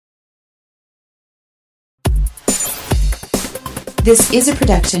This is a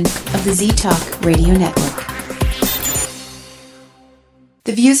production of the Z-Talk Radio Network.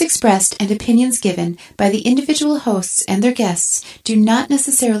 The views expressed and opinions given by the individual hosts and their guests do not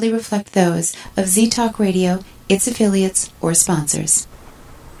necessarily reflect those of Z-Talk Radio, its affiliates, or sponsors.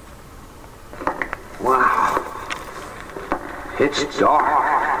 Wow. It's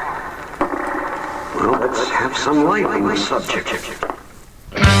dark. Well, let's have some light on the subject.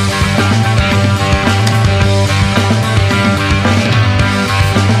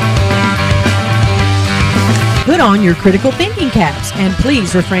 Put on your critical thinking caps and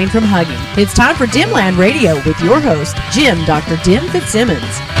please refrain from hugging. It's time for Dimland Radio with your host, Jim Dr. Dim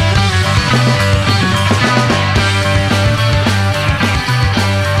Fitzsimmons.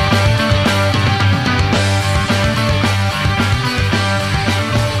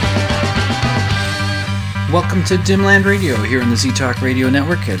 Welcome to Dimland Radio here on the Z-Talk Radio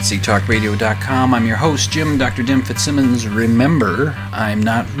Network at ztalkradio.com. I'm your host, Jim Dr. Dim Fitzsimmons. Remember, I'm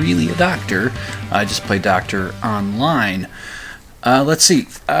not really a doctor. I just play doctor online. Let's see.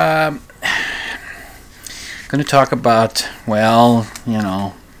 Going to talk about,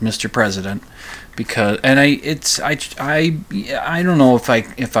 Mr. President, because I don't know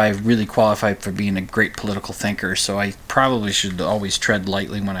if I really qualify for being a great political thinker, so I probably should always tread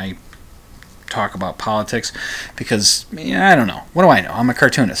lightly when I talk about politics, because I don't know. What do I know? I'm a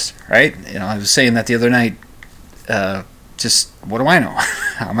cartoonist, right? I was saying that the other night. Just what do I know?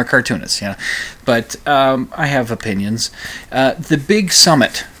 I'm a cartoonist, But I have opinions. The big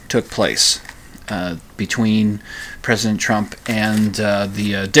summit took place between President Trump and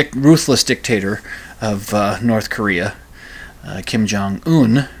the ruthless dictator of North Korea, Kim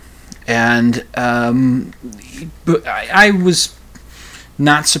Jong-un, and I was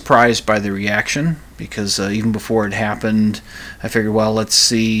not surprised by the reaction, because even before it happened, I figured, well, let's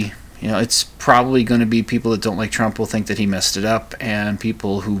see. It's probably going to be people that don't like Trump will think that he messed it up, and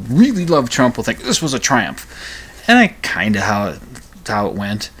people who really love Trump will think this was a triumph. And I kind of how it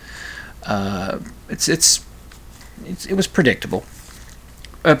went. It was predictable,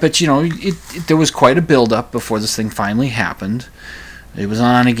 but there was quite a build-up before this thing finally happened. It was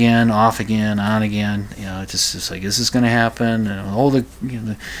on again, off again, on again. It's like, is this going to happen?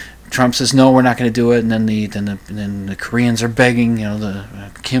 And Trump says no, we're not going to do it. And then the Koreans are begging.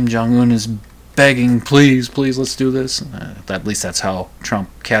 The Kim Jong-un is begging, please, let's do this. At least that's how Trump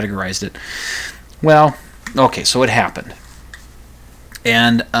categorized it. Well, okay, so it happened,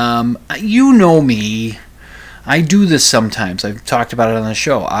 and you know me. I do this sometimes. I've talked about it on the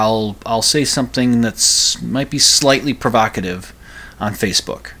show. I'll say something that's might be slightly provocative on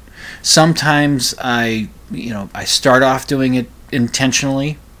Facebook. Sometimes I start off doing it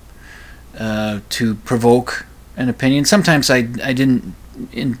intentionally to provoke an opinion. Sometimes I didn't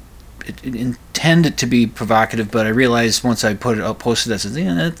intend it to be provocative, but I realized once I posted that,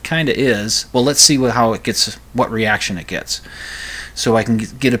 it kind of is. Well, let's see what reaction it gets, so I can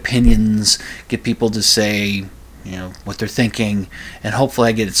get opinions, get people to say what they're thinking, and hopefully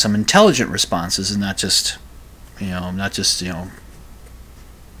I get some intelligent responses, and not just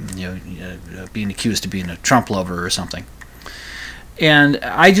being accused of being a Trump lover or something. And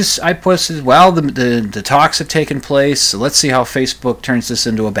I posted, well, the talks have taken place, so let's see how Facebook turns this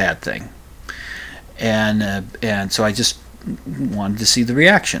into a bad thing. And so I just wanted to see the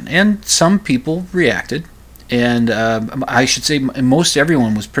reaction. And some people reacted, and I should say most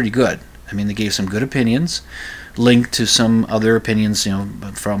everyone was pretty good. I mean, they gave some good opinions, linked to some other opinions,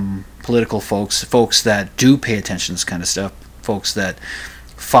 from political folks that do pay attention to this kind of stuff, folks that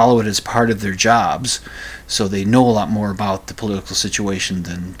follow it as part of their jobs, so they know a lot more about the political situation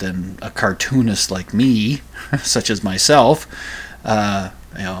than a cartoonist like me, such as myself. I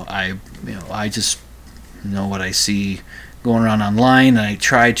just know what I see going around online, and I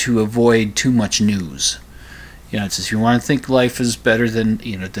try to avoid too much news. It's if you want to think life is better than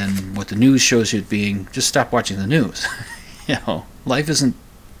what the news shows you it being, just stop watching the news. Life isn't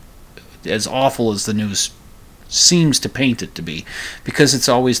as awful as the news seems to paint it to be, because it's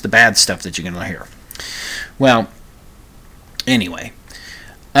always the bad stuff that you're going to hear. Well, anyway,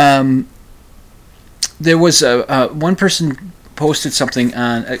 there was one person posted something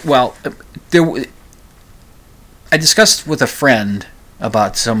on. I discussed with a friend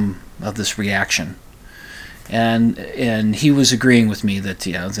about some of this reaction, and he was agreeing with me that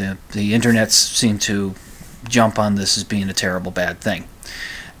the internet seemed to jump on this as being a terrible bad thing.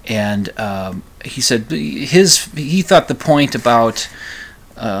 And he said he thought the point about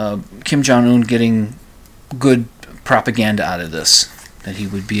Kim Jong-un getting good propaganda out of this that he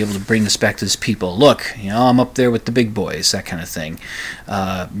would be able to bring this back to his people. Look, I'm up there with the big boys, that kind of thing.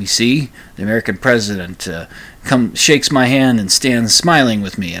 You see, the American president shakes my hand and stands smiling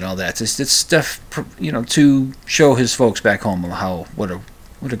with me and all that. It's stuff, to show his folks back home what a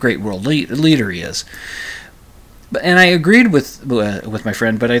great world leader he is. And I agreed with my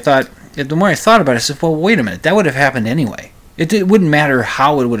friend, but I thought, the more I thought about it, I said, well, wait a minute, that would have happened anyway. It wouldn't matter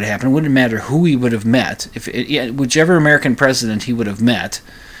how it would have happened. It wouldn't matter who he would have met. Whichever American president he would have met,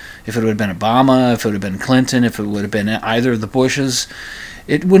 if it would have been Obama, if it would have been Clinton, if it would have been either of the Bushes,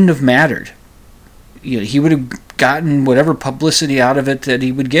 it wouldn't have mattered. He would have gotten whatever publicity out of it that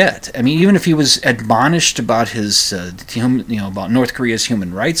he would get. I mean, even if he was admonished about his, about North Korea's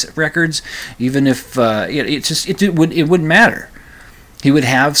human rights records, even if it wouldn't matter. He would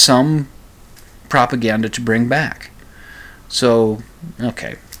have some propaganda to bring back. So,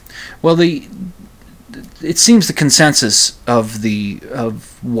 okay. Well, it seems the consensus of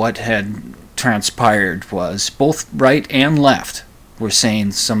what had transpired was both right and left were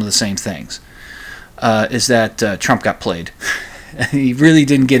saying some of the same things. Is that Trump got played. He really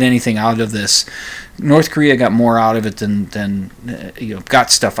didn't get anything out of this. North Korea got more out of it than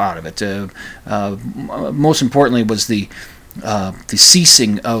got stuff out of it. Most importantly was the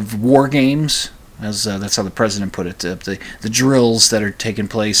ceasing of war games. As that's how the president put it, the drills that are taking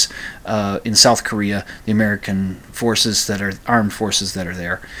place in South Korea, the American forces armed forces that are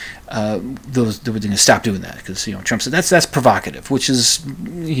there, they're going to stop doing that because Trump said that's provocative, which is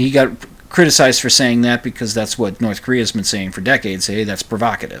he got criticized for saying that because that's what North Korea has been saying for decades. Hey, that's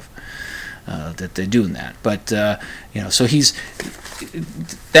provocative that they're doing that, but so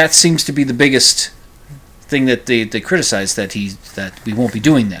that seems to be the biggest thing that they criticize, that we won't be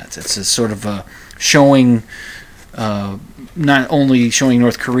doing that. It's a sort of a showing, not only showing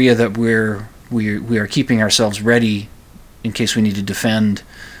North Korea that we are keeping ourselves ready in case we need to defend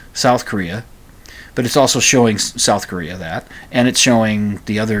South Korea, but it's also showing South Korea that, and it's showing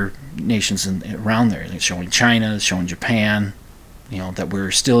the other nations around there. It's showing China, it's showing Japan, that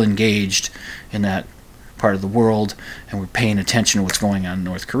we're still engaged in that part of the world, and we're paying attention to what's going on in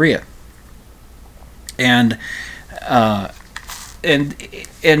North Korea. And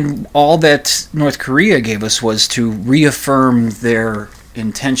all that North Korea gave us was to reaffirm their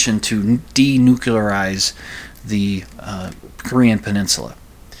intention to denuclearize the Korean Peninsula,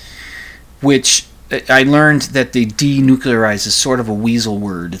 which I learned that the denuclearize is sort of a weasel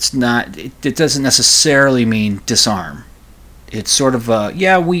word. It's not. It doesn't necessarily mean disarm. It's sort of a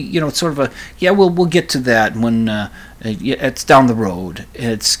we'll get to that when it's down the road.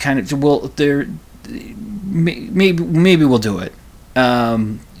 It's kind of maybe we'll do it.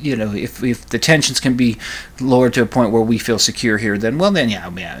 If the tensions can be lowered to a point where we feel secure here, then we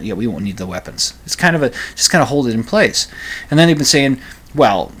won't need the weapons. It's kind of just hold it in place. And then they've been saying,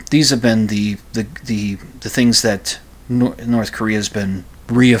 well, these have been the things that North Korea has been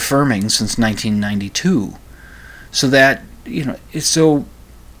reaffirming since 1992, so that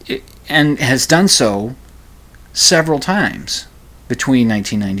and has done so several times between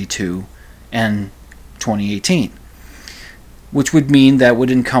 1992 and 2018. Which would mean that would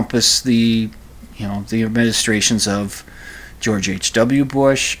encompass the administrations of George H.W.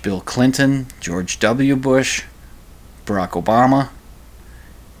 Bush, Bill Clinton, George W. Bush, Barack Obama,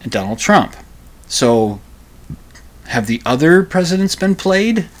 and Donald Trump. So, have the other presidents been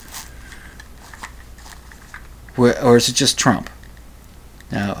played? Or is it just Trump?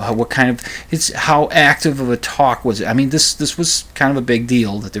 Now, how active of a talk was it? I mean, this was kind of a big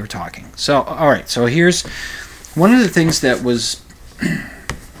deal that they were talking. So, all right, so here's one of the things that was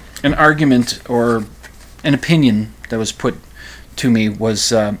an argument or an opinion that was put to me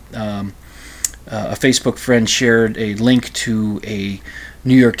was a Facebook friend shared a link to a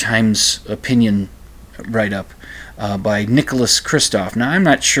New York Times opinion write-up by Nicholas Kristof. Now, I'm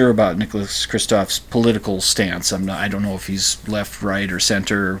not sure about Nicholas Kristof's political stance. I don't know if he's left, right, or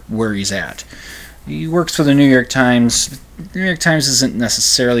center, where he's at. He works for the New York Times. The New York Times isn't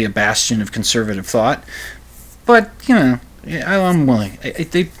necessarily a bastion of conservative thought. But, I'm willing.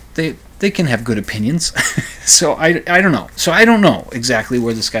 They can have good opinions. So I don't know. So I don't know exactly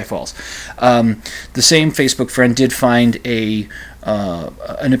where this guy falls. The same Facebook friend did find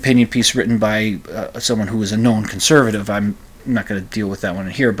an opinion piece written by someone who is a known conservative. I'm not going to deal with that one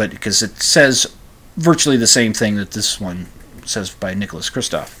here, but because it says virtually the same thing that this one says by Nicholas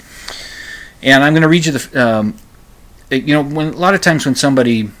Kristof. And I'm going to read you when a lot of times when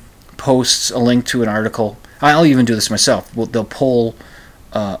somebody posts a link to an article, I'll even do this myself. They'll pull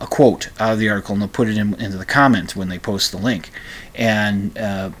a quote out of the article, and they'll put it into the comment when they post the link. And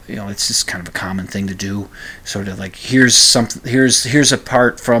it's just kind of a common thing to do. Sort of like, here's a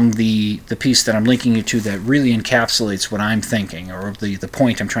part from the piece that I'm linking you to that really encapsulates what I'm thinking, or the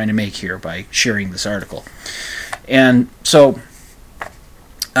point I'm trying to make here by sharing this article. And so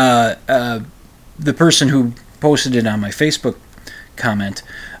the person who posted it on my Facebook comment,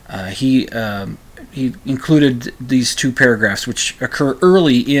 he included these two paragraphs which occur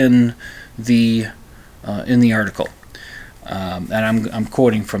early in the article, and I'm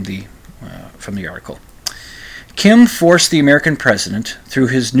quoting from the article. Kim forced the American president, through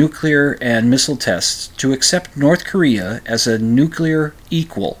his nuclear and missile tests, to accept North Korea as a nuclear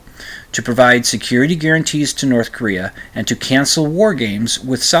equal, to provide security guarantees to North Korea, and to cancel war games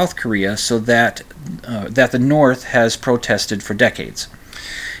with South Korea, so that the North has protested for decades.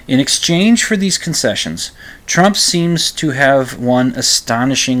 In exchange for these concessions, Trump seems to have won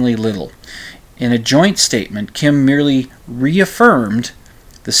astonishingly little. In a joint statement, Kim merely reaffirmed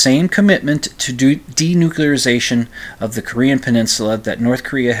the same commitment to denuclearization of the Korean Peninsula that North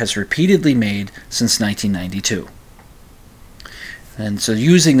Korea has repeatedly made since 1992. And so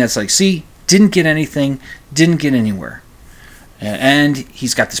using that's like, see, didn't get anything, didn't get anywhere. And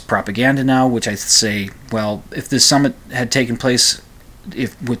he's got this propaganda now, which I say, well, if this summit had taken place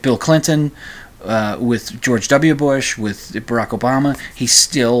with Bill Clinton, with George W. Bush, with Barack Obama, he's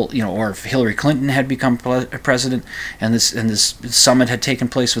still, or if Hillary Clinton had become president, and this summit had taken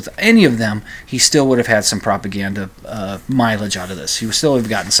place with any of them, he still would have had some propaganda mileage out of this. He would still have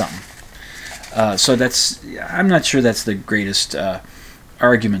gotten something. So I'm not sure that's the greatest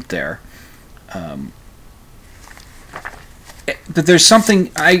argument there. But there's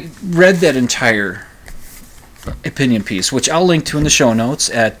something, I read that entire opinion piece, which I'll link to in the show notes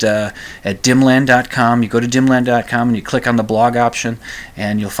at dimland.com. You go to dimland.com and you click on the blog option,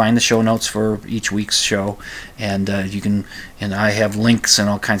 and you'll find the show notes for each week's show. And and I have links and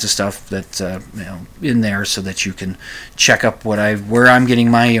all kinds of stuff that in there, so that you can check up where I'm getting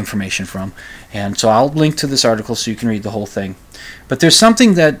my information from. And so I'll link to this article so you can read the whole thing. But there's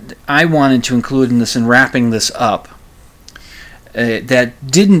something that I wanted to include in this, in wrapping this up, that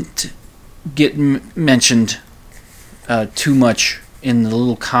didn't get mentioned too much in the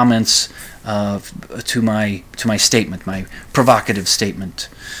little comments to my statement, my provocative statement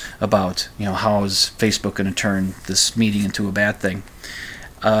about how is Facebook going to turn this meeting into a bad thing.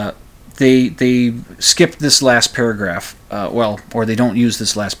 They skipped this last paragraph, or they don't use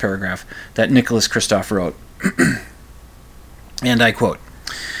this last paragraph that Nicholas Kristof wrote, and I quote: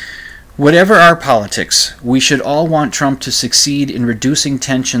 "Whatever our politics, we should all want Trump to succeed in reducing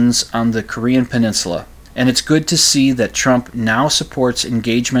tensions on the Korean Peninsula, and it's good to see that Trump now supports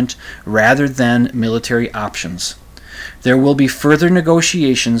engagement rather than military options. There will be further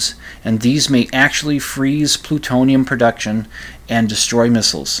negotiations, and these may actually freeze plutonium production and destroy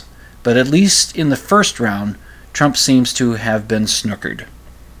missiles. But at least in the first round, Trump seems to have been snookered."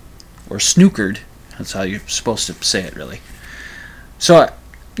 Or snookered, that's how you're supposed to say it, really. So,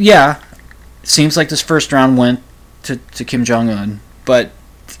 yeah, it seems like this first round went to Kim Jong-un, but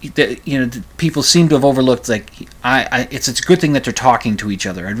people seem to have overlooked, it's a good thing that they're talking to each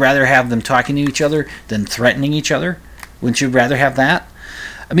other. I'd rather have them talking to each other than threatening each other. Wouldn't you rather have that?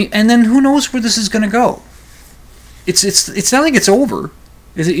 I mean, and then who knows where this is going to go? It's not like it's over.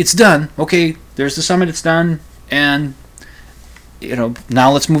 It's done. Okay, there's the summit. It's done, and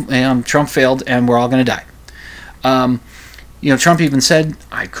now let's move. Trump failed, and we're all going to die. Trump even said,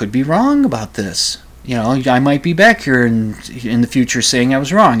 "I could be wrong about this. I might be back here in the future saying I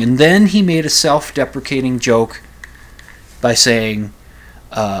was wrong." And then he made a self-deprecating joke by saying,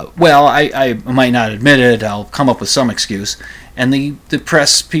 "Well, I might not admit it. I'll come up with some excuse." And the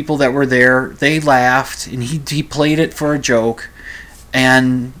press people that were there, they laughed, and he played it for a joke.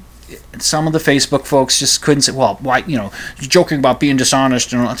 And some of the Facebook folks just couldn't say, "Well, why? You're joking about being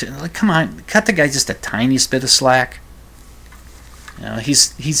dishonest." And all that. Like, come on, cut the guy just the tiniest bit of slack.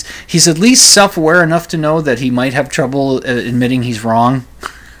 He's at least self-aware enough to know that he might have trouble admitting he's wrong,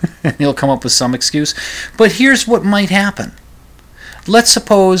 and he'll come up with some excuse. But here's what might happen. Let's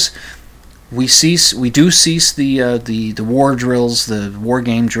suppose we do cease the war drills, the war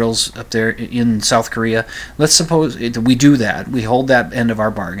game drills up there in South Korea. Let's suppose we do that. We hold that end of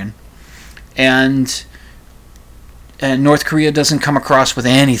our bargain, and North Korea doesn't come across with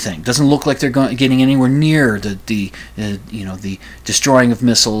anything. Doesn't look like they're getting anywhere near the destroying of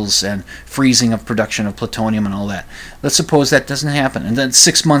missiles and freezing of production of plutonium and all that. Let's suppose that doesn't happen, and then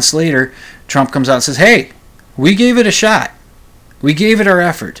 6 months later, Trump comes out and says, "Hey, we gave it a shot. We gave it our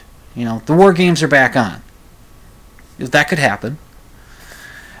effort. The war games are back on." If that could happen,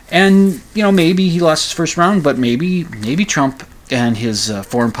 And maybe he lost his first round, but maybe Trump and his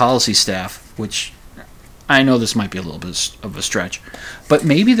foreign policy staff, which I know this might be a little bit of a stretch, but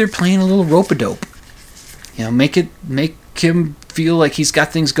maybe they're playing a little rope-a-dope. Make him feel like he's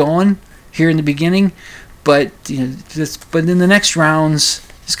got things going here in the beginning, but but in the next rounds,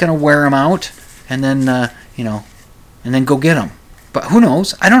 just kind of wear him out, and then and then go get him. But who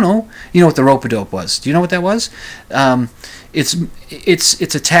knows? I don't know. You know what the rope-a-dope was? Do you know what that was? It's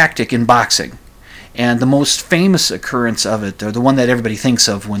a tactic in boxing, and the most famous occurrence of it, or the one that everybody thinks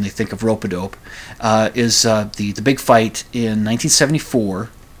of when they think of rope-a-dope, is the big fight in 1974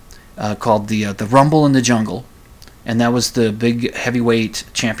 called the Rumble in the Jungle, and that was the big heavyweight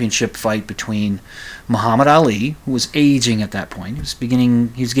championship fight between Muhammad Ali, who was aging at that point.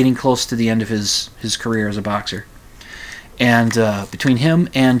 He was getting close to the end of his career as a boxer. And between him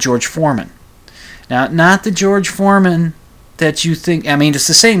and George Foreman. Now, not the George Foreman that you think. I mean, it's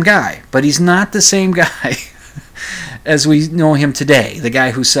the same guy, but he's not the same guy as we know him today. The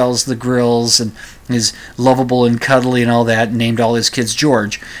guy who sells the grills and is lovable and cuddly and all that, and named all his kids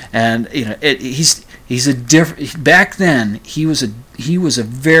George. And he's a different. Back then, he was a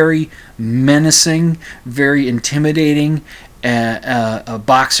very menacing, very intimidating a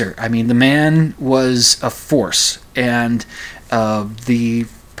boxer. I mean, the man was a force, and the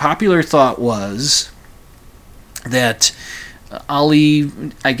popular thought was that Ali,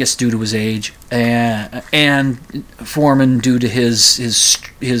 I guess due to his age, and Foreman due to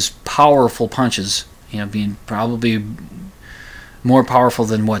his powerful punches, being probably more powerful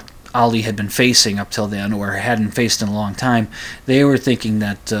than what Ali had been facing up till then, or hadn't faced in a long time, they were thinking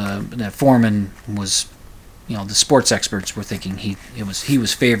that that Foreman was. The sports experts were thinking he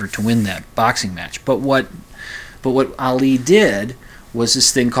was favored to win that boxing match. But what Ali did was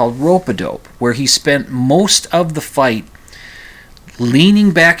this thing called rope-a-dope, where he spent most of the fight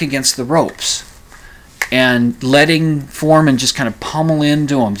leaning back against the ropes and letting Foreman just kind of pummel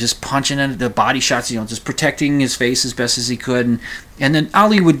into him, just punching into the body shots, just protecting his face as best as he could. And then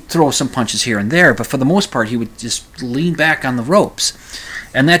Ali would throw some punches here and there, but for the most part, he would just lean back on the ropes.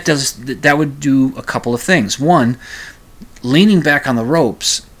 And that would do a couple of things. One, leaning back on the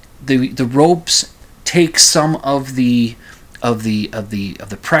ropes, the ropes take some of the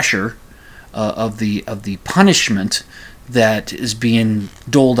pressure of the punishment that is being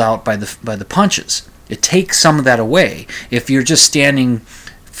doled out by the punches. It takes some of that away. If you're just standing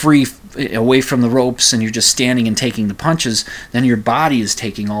free away from the ropes and you're just standing and taking the punches, then your body is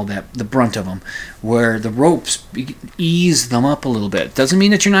taking all the brunt of them, where the ropes ease them up a little bit. Doesn't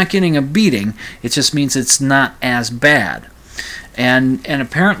mean that you're not getting a beating, it just means it's not as bad. And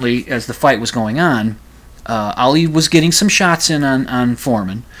apparently, as the fight was going on, Ali was getting some shots in on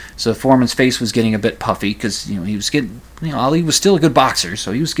Foreman, so Foreman's face was getting a bit puffy because he was getting Ali was still a good boxer,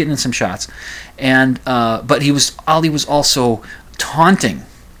 so he was getting in some shots, and but Ali was also taunting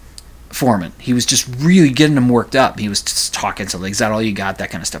Foreman. He was just really getting him worked up. He was just talking to, like, is that all you got? That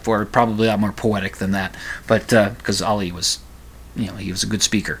kind of stuff. Or probably a lot more poetic than that, but because Ali was, he was a good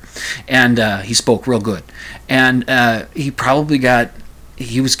speaker, and he spoke real good, and he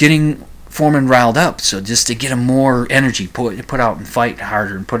was getting Foreman riled up, so just to get him more energy, put out and fight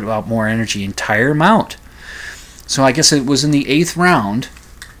harder and put out more energy and tire him out. So I guess it was in the 8th round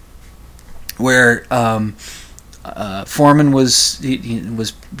where Foreman was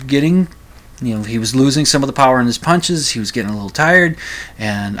getting, he was losing some of the power in his punches. He was getting a little tired,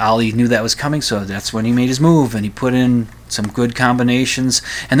 and Ali knew that was coming, so that's when he made his move, and he put in some good combinations.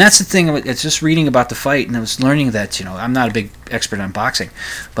 And that's the thing, it's just reading about the fight, and I was learning that, I'm not a big expert on boxing,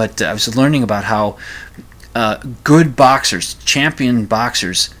 but I was learning about how good boxers, champion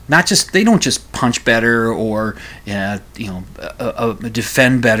boxers, they don't just punch better or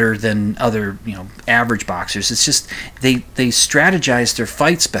defend better than other average boxers. It's just they strategize their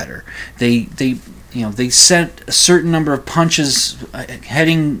fights better. They set a certain number of punches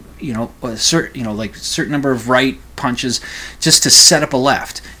heading a certain number of right punches just to set up a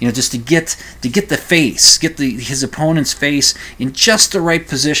left, just to get the face, his opponent's face in just the right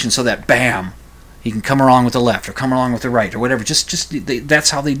position so that bam, he can come along with the left or come along with the right or whatever. That's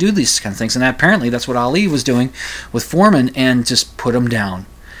how they do these kind of things, and apparently that's what Ali was doing with Foreman, and just put him down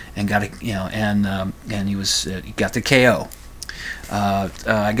and got and he got the KO.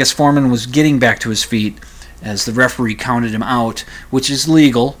 I guess Foreman was getting back to his feet as the referee counted him out, which is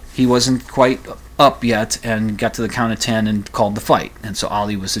legal. He wasn't quite up yet, and got to the count of 10 and called the fight, and so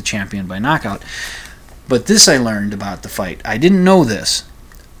Ali was the champion by knockout. But this I learned about the fight. I didn't know this.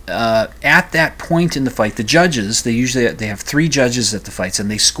 At that point in the fight, the judges, they have 3 judges at the fights, and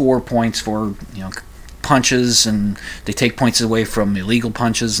they score points for punches, and they take points away from illegal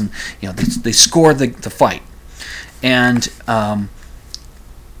punches, and they score the fight. And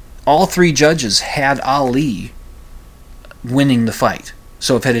all three judges had Ali winning the fight.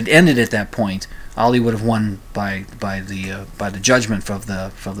 So if it had ended at that point, Ali would have won by the judgment of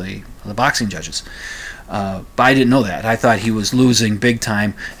the boxing judges. But I didn't know that. I thought he was losing big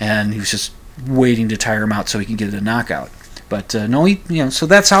time, and he was just waiting to tire him out so he could get a knockout. But no, so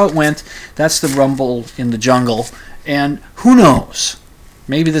that's how it went. That's the rumble in the jungle, and who knows?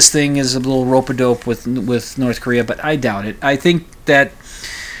 Maybe this thing is a little rope-a-dope with North Korea, but I doubt it. I think that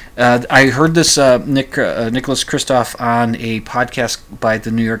I heard this Nicholas Kristof on a podcast by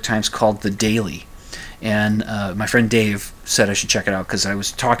the New York Times called The Daily. And my friend Dave said I should check it out because I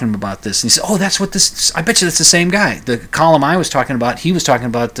was talking to him about this. And he said, oh, that's what this... I bet you that's the same guy. The column I was talking about, he was talking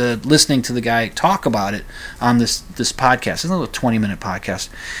about listening to the guy talk about it on this podcast. It's a little 20-minute podcast.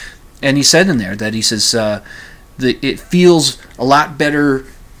 And he said in there that he says it feels a lot better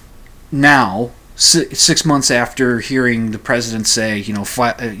now, 6 months after hearing the president say,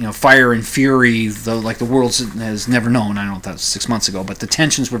 fire and fury, like the world has never known. I don't know if that was 6 months ago, but the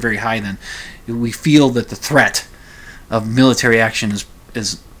tensions were very high then. We feel that the threat of military action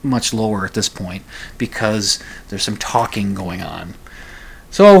is much lower at this point because there's some talking going on.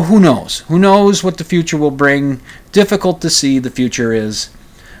 So who knows? Who knows what the future will bring? Difficult to see the future is.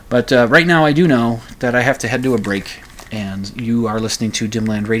 But right now I do know that I have to head to a break. And you are listening to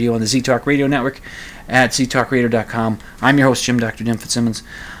Dimland Radio on the Z-Talk Radio Network at ztalkradio.com. I'm your host, Jim Dr. Dim Fitzsimmons.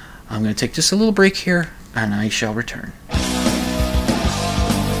 I'm going to take just a little break here, and I shall return.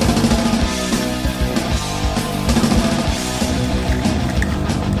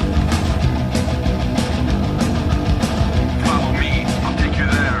 Follow me, I'll take you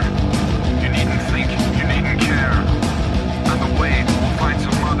there. You needn't think, you needn't care. On the way, we'll find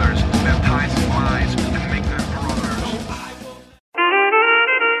some others, baptize in lies, and make them brothers.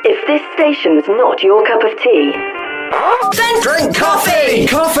 If this station is not your cup of tea, then drink coffee!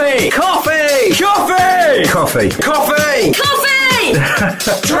 Coffee! Coffee! Coffee! Coffee! Coffee! Coffee!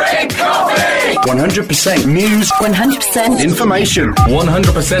 Drink coffee! 100% news. 100% Information.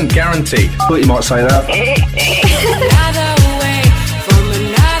 100% guaranteed. Thought you might say that.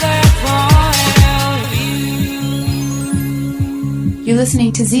 You're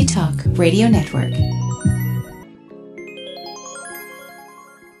listening to Z-Talk Radio Network.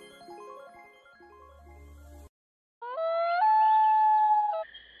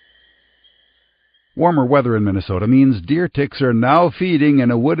 Warmer weather in Minnesota means deer ticks are now feeding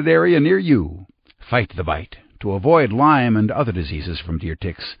in a wooded area near you. Fight the bite. To avoid Lyme and other diseases from deer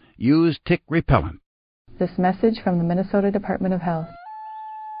ticks, use tick repellent. This message from the Minnesota Department of Health.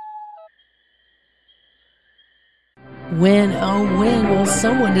 When, oh when, will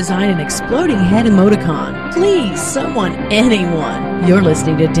someone design an exploding head emoticon? Please, someone, anyone. You're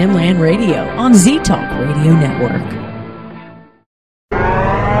listening to Dimland Radio on Z-Talk Radio Network.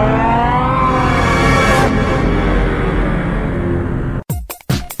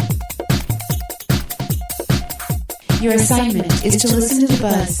 Your assignment is to listen to The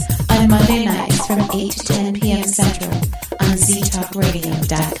Buzz on Monday nights from 8 to 10 p.m. Central on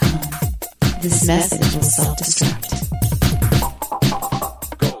ztalkradio.com. This message will self-destruct.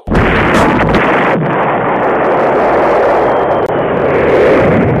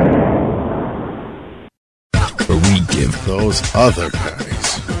 We give those other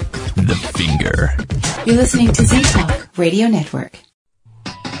guys the finger. You're listening to Z-Talk Radio Network.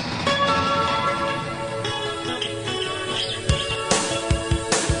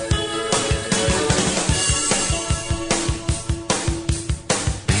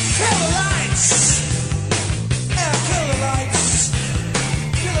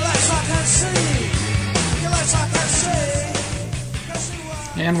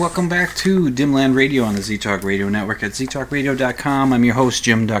 And welcome back to Dimland Radio on the Z-Talk Radio Network at ztalkradio.com. I'm your host,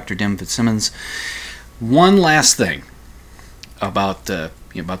 Jim Dr. Dim Fitzsimmons. One last thing about the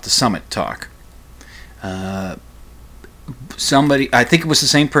summit talk. Somebody, I think it was the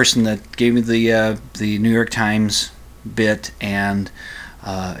same person that gave me the New York Times bit and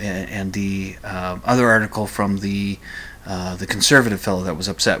the other article from the conservative fellow that was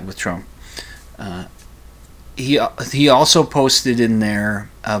upset with Trump. He also posted in there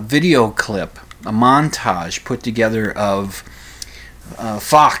a video clip, a montage put together of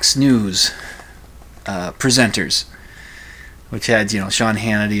Fox News presenters, which had Sean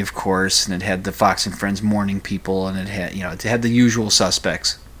Hannity, of course, and it had the Fox and Friends morning people, and it had the usual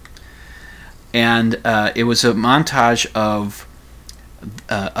suspects. And it was a montage of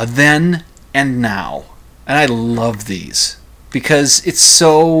a then and now, and I love these. because it's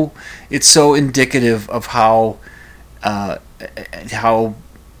so indicative of how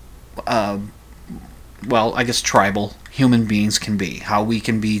well, I guess tribal human beings can be. How we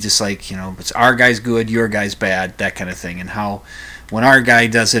can be just like, it's our guy's good, your guy's bad, that kind of thing. And how when our guy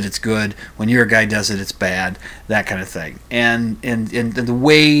does it, it's good. When your guy does it, it's bad, that kind of thing. And the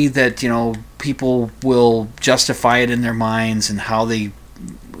way that, people will justify it in their minds and how they,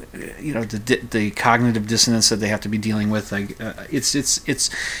 the cognitive dissonance that they have to be dealing with,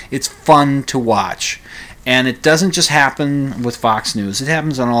 it's fun to watch. And it doesn't just happen with Fox News. It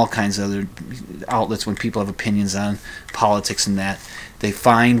happens on all kinds of other outlets when people have opinions on politics and that. They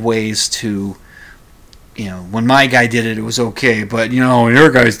find ways to, when my guy did it, it was okay, but,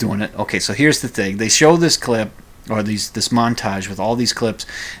 your guy's doing it. Okay, so here's the thing. They show this clip, or this montage with all these clips,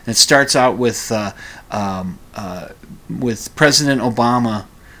 and it starts out with President Obama,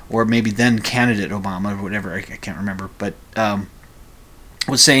 or maybe then candidate Obama, or whatever, I can't remember, but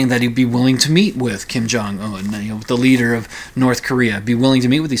was saying that he'd be willing to meet with Kim Jong-un, the leader of North Korea, be willing to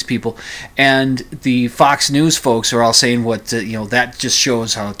meet with these people. And the Fox News folks are all saying that just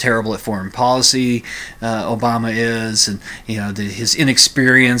shows how terrible at foreign policy Obama is, and his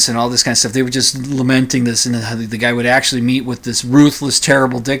inexperience and all this kind of stuff. They were just lamenting this, and how the guy would actually meet with this ruthless,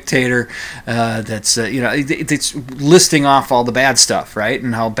 terrible dictator that's it's listing off all the bad stuff, right,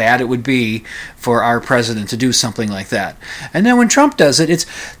 and how bad it would be for our president to do something like that. And then when Trump does it,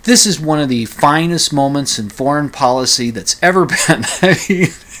 this is one of the finest moments in foreign policy that's ever been. I mean,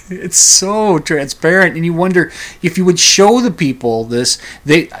 it's so transparent, and you wonder if you would show the people this,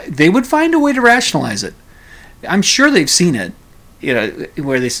 they would find a way to rationalize it. I'm sure they've seen it,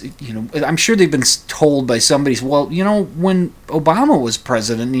 where they, I'm sure they've been told by somebody, well, when Obama was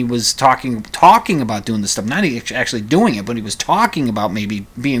president, and he was talking about doing this stuff, not actually doing it, but he was talking about maybe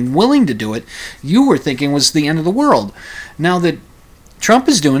being willing to do it, you were thinking was the end of the world. Now that Trump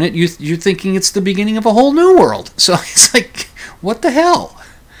is doing it, you're thinking it's the beginning of a whole new world. So it's like, what the hell?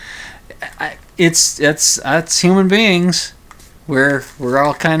 It's human beings. We're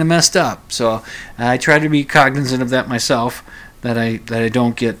all kind of messed up. So I try to be cognizant of that myself. That I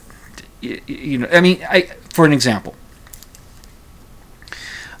don't get, for an example,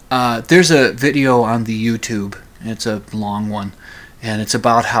 there's a video on the YouTube. It's a long one. And it's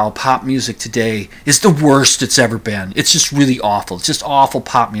about how pop music today is the worst it's ever been. It's just really awful. It's just awful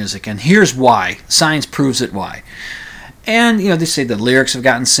pop music. And here's why. Science proves it why. And, they say the lyrics have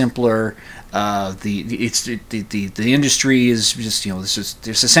gotten simpler. The industry is just,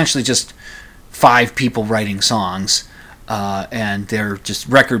 there's essentially just 5 people writing songs. And they're just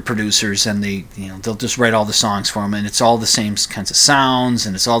record producers, and they'll just write all the songs for them, and it's all the same kinds of sounds,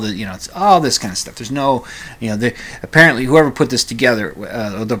 and it's all it's all this kind of stuff. There's no, apparently whoever put this together,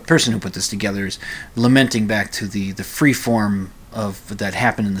 the person who put this together, is lamenting back to the free form of that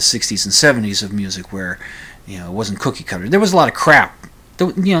happened in the 60s and 70s of music, where it wasn't cookie cutter. There was a lot of crap.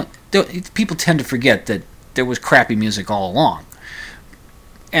 People tend to forget that there was crappy music all along,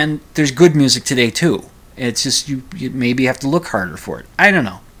 and there's good music today too. It's just you maybe have to look harder for it. I don't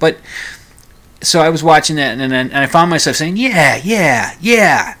know. But so I was watching that, and I found myself saying, yeah,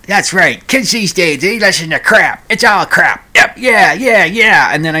 that's right. Kids these days, they listen to crap. It's all crap. Yep,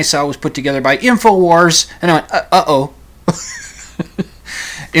 yeah. And then I saw it was put together by InfoWars, and I went, uh-oh.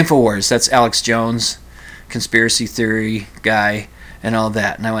 InfoWars, that's Alex Jones, conspiracy theory guy, and all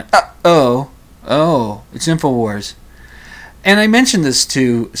that. And I went, oh, it's InfoWars. And I mentioned this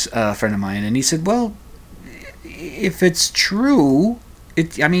to a friend of mine, and he said, well, if it's true,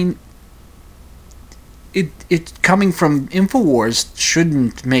 it coming from InfoWars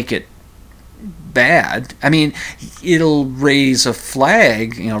shouldn't make it bad. I mean, it'll raise a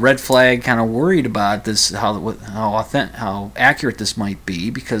flag, red flag, kind of worried about this, how accurate this might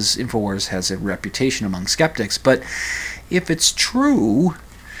be, because InfoWars has a reputation among skeptics. But if it's true,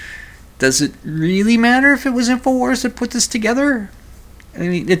 does it really matter if it was InfoWars that put this together? I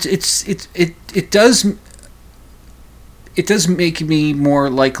mean, it does make me more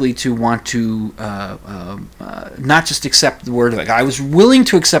likely to want to not just accept the word of it. I was willing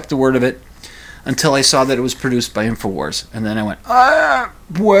to accept the word of it until I saw that it was produced by InfoWars, and then I went,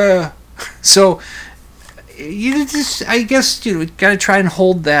 well. So I guess got to try and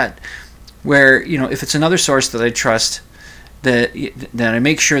hold that where if it's another source that I trust, that I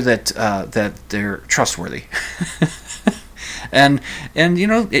make sure that they're trustworthy. and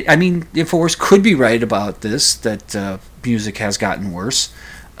InfoWars could be right about this, that music has gotten worse,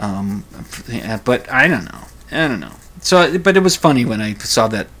 but I don't know. So, but it was funny when I saw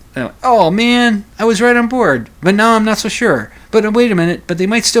that. Oh man, I was right on board, but now I'm not so sure. But wait a minute, but they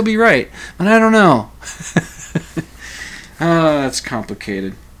might still be right, but I don't know. That's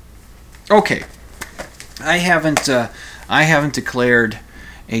complicated. Okay, I haven't declared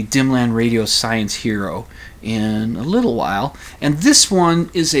a Dimland Radio Science Hero in a little while, and this one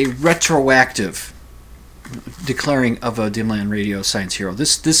is a retroactive declaring of a Dimland Radio Science Hero.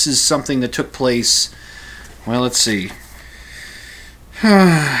 This is something that took place. Well, let's see.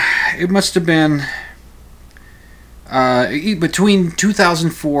 It must have been between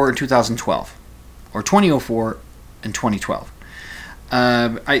 2004 and 2012, or 2004 and 2012.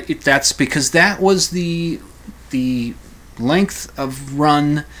 That's because that was the length of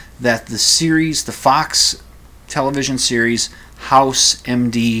run that the series, the Fox television series House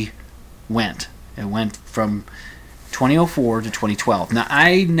MD went. It went from 2004 to 2012. Now,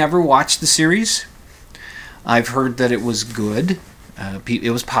 I never watched the series. I've heard that it was good.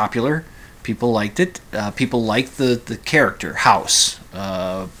 It was popular. People liked it. People liked the character, House.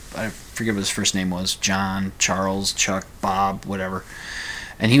 I forget what his first name was. John, Charles, Chuck, Bob, whatever.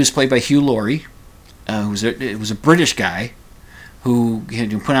 And he was played by Hugh Laurie. It was a British guy who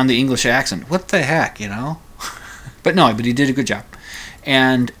put on the English accent. What the heck, But he did a good job.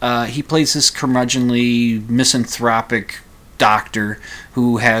 And he plays this curmudgeonly, misanthropic doctor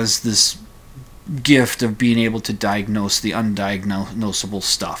who has this gift of being able to diagnose the undiagnosable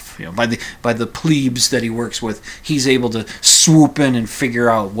stuff. By the plebes that he works with, he's able to swoop in and figure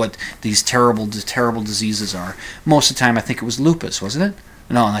out what these terrible diseases are. Most of the time, I think it was lupus, wasn't it?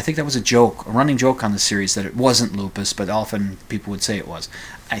 No, and I think that was a running joke on the series that it wasn't lupus, but often people would say it was.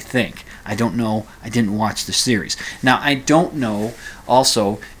 I think. I don't know. I didn't watch the series. Now, I don't know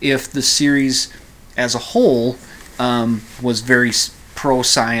also if the series as a whole was very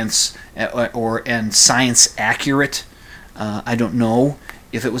pro-science and science accurate. I don't know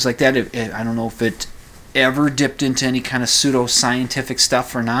if it was like that. I don't know if it ever dipped into any kind of pseudo-scientific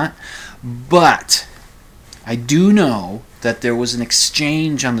stuff or not. But I do know that there was an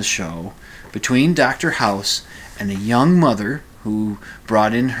exchange on the show between Dr. House and a young mother who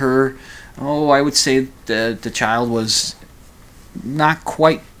brought in her, I would say the child was not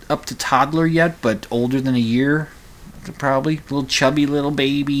quite up to toddler yet, but older than a year, probably. A little chubby little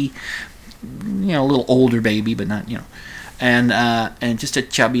baby, a little older baby, but not, and just a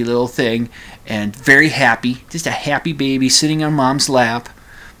chubby little thing, and very happy, just a happy baby sitting on Mom's lap.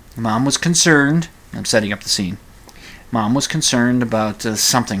 Mom was concerned. I'm setting up the scene. Mom was concerned about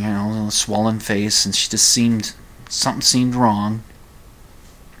something, a swollen face, and she just something seemed wrong.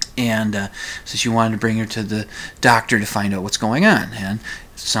 And so she wanted to bring her to the doctor to find out what's going on. And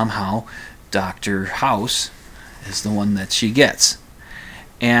somehow Dr. House is the one that she gets.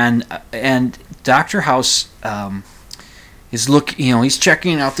 And Dr. House is he's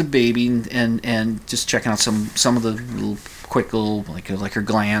checking out the baby and just checking out some of the little quick little like her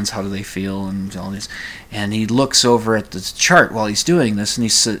glands, how do they feel, and all this. And he looks over at the chart while he's doing this, and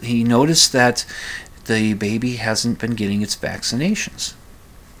he noticed that the baby hasn't been getting its vaccinations.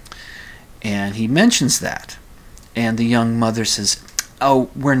 And he mentions that, and the young mother says, "Oh,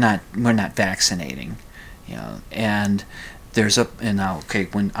 we're not vaccinating," And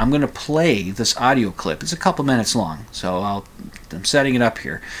when I'm going to play this audio clip, it's a couple minutes long, so I'm setting it up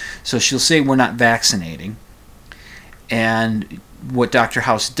here. So she'll say we're not vaccinating, and what Dr.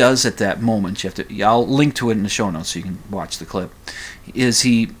 House does at that moment, I'll link to it in the show notes so you can watch the clip, is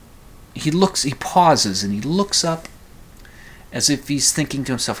he pauses and he looks up as if he's thinking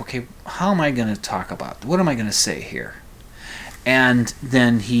to himself, okay, how am I going to talk about? What am I going to say here? And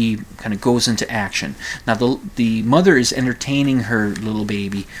then he kind of goes into action. Now the mother is entertaining her little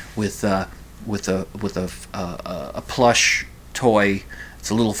baby with a plush toy. It's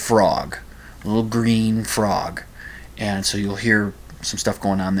a little frog, a little green frog, and so you'll hear some stuff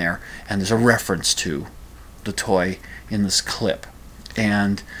going on there. And there's a reference to the toy in this clip.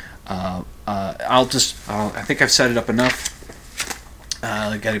 And I think I've set it up enough.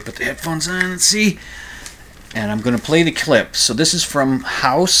 I got to put the headphones on. Let's see. And I'm going to play the clip. So this is from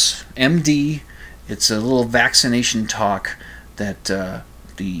House MD. It's a little vaccination talk that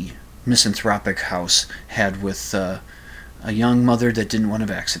the misanthropic House had with a young mother that didn't want to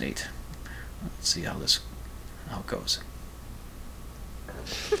vaccinate. Let's see how it goes.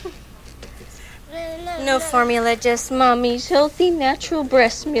 No formula, just Mommy's healthy, natural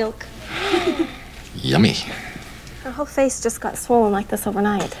breast milk. Yummy. Her whole face just got swollen like this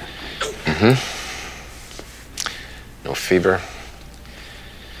overnight. Mm-hmm. No fever.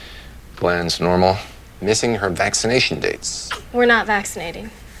 Glands normal. Missing her vaccination dates. We're not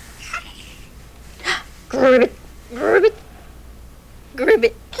vaccinating. Gribbit. Gribbit.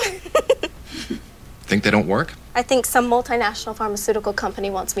 Gribbit. Think they don't work? I think some multinational pharmaceutical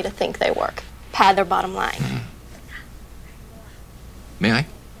company wants me to think they work. Pad their bottom line. May I?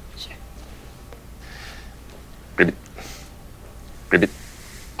 Sure. Ribbit. Ribbit.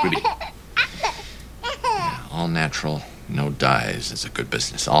 Ribbit. Yeah, all natural, no dyes is a good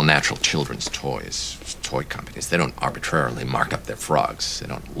business. All natural children's toys. Toy companies, they don't arbitrarily mark up their frogs. They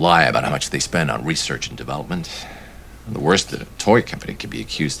don't lie about how much they spend on research and development. And the worst that a toy company could be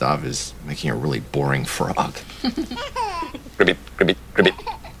accused of is making a really boring frog. Ribbit, ribbit, ribbit.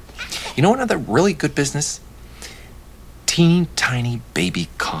 You know another really good business? Teeny tiny baby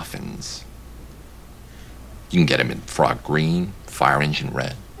coffins. You can get them in frog green, fire engine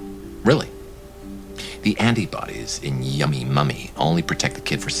red. Really. The antibodies in Yummy Mummy only protect the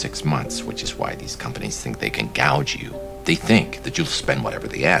kid for 6 months, which is why these companies think they can gouge you. They think that you'll spend whatever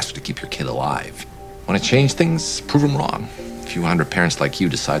they ask to keep your kid alive. Want to change things? Prove them wrong. A few hundred parents like you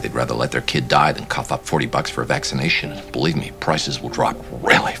decide they'd rather let their kid die than cough up $40 for a vaccination. Believe me, prices will drop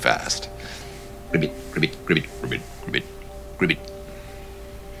really fast. Ribbit, ribbit, ribbit, ribbit, ribbit, ribbit.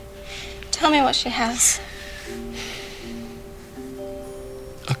 Tell me what she has.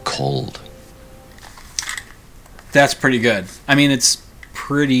 A cold. That's pretty good. I mean, it's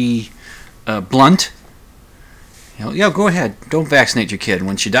pretty blunt. Yeah, go ahead. Don't vaccinate your kid.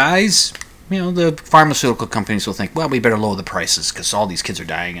 When she dies, the pharmaceutical companies will think, well, we better lower the prices because all these kids are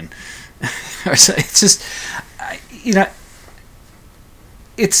dying. And it's just,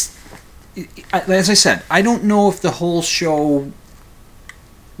 it's, as I said, I don't know if the whole show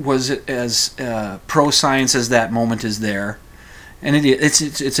was as pro-science as that moment is there. And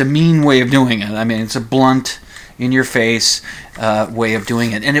it's a mean way of doing it. I mean, it's a blunt, in-your-face way of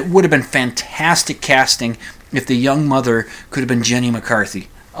doing it. And it would have been fantastic casting if the young mother could have been Jenny McCarthy.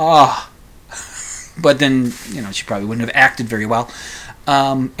 But then, she probably wouldn't have acted very well.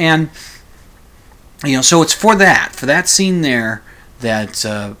 So it's for that scene there, that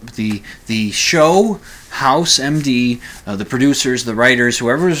the show, House MD, the producers, the writers,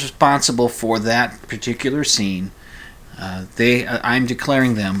 whoever is responsible for that particular scene, I'm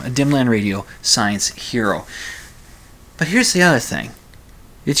declaring them a Dimland Radio science hero. But here's the other thing.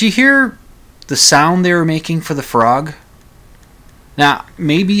 Did you hear the sound they were making for the frog? Now,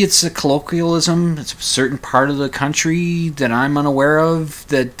 maybe it's a colloquialism. It's a certain part of the country that I'm unaware of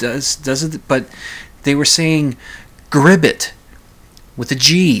that does it. But they were saying gribbit with a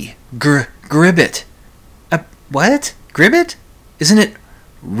G. Gribbit. What? Gribbit? Isn't it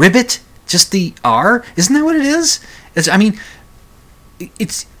ribbit? Just the R? Isn't that what it is? It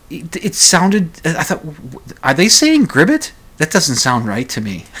sounded. I thought, are they saying gribbit? That doesn't sound right to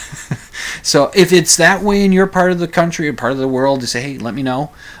me. So if it's that way in your part of the country or part of the world, to say, hey, let me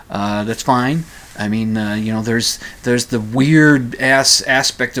know. That's fine. I mean, there's the weird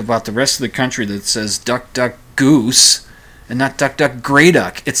aspect about the rest of the country that says duck, duck, goose, and not duck, duck, gray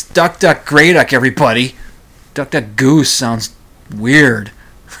duck. It's duck, duck, gray duck, everybody. Duck, duck, goose sounds weird.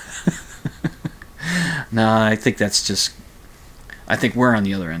 No, I think that's just. I think we're on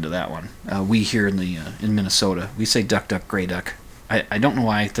the other end of that one. We here in Minnesota, we say duck, duck, gray duck. I don't know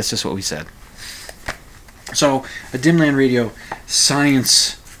why. That's just what we said. So, a Dimland Radio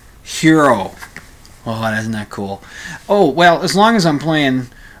science hero. Oh, isn't that cool? Oh, well, as long as I'm playing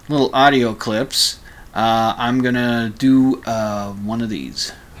little audio clips, I'm gonna do one of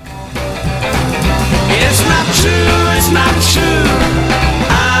these. It's not true, it's not true.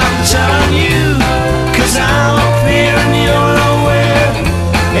 I'm telling you, 'cause I'm up here and you're nowhere.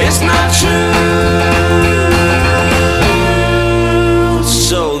 It's not true.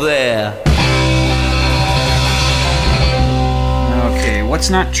 So there. Okay, what's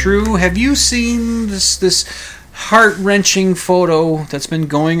not true? Have you seen this heart-wrenching photo that's been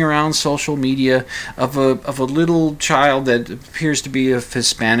going around social media of a little child that appears to be of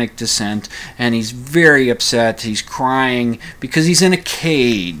Hispanic descent, and he's very upset. He's crying because he's in a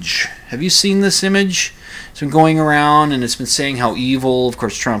cage. Have you seen this image? It's been going around, and it's been saying how evil, of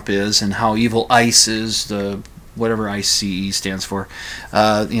course, Trump is, and how evil ICE is, the whatever ICE stands for.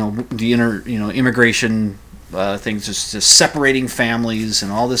 The immigration things, just separating families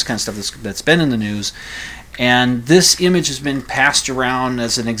and all this kind of stuff that's been in the news. And this image has been passed around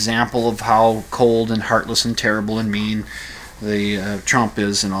as an example of how cold and heartless and terrible and mean the Trump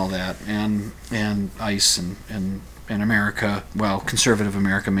is and all that, and ICE and America, well, conservative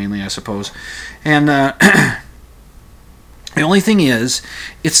America mainly, I suppose. And the only thing is,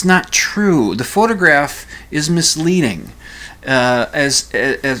 it's not true. The photograph is misleading. As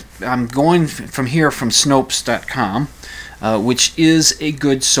I'm going from here from Snopes.com, which is a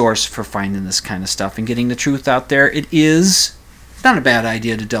good source for finding this kind of stuff and getting the truth out there. It's not a bad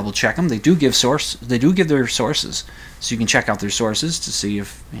idea to double check them. They do give their sources, so you can check out their sources to see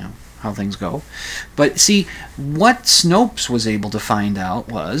if how things go. But see, what Snopes was able to find out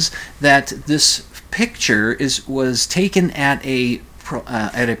was that this picture was taken at a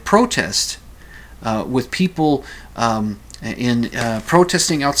protest with people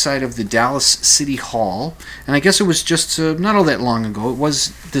protesting outside of the Dallas City Hall, and I guess it was just not all that long ago. It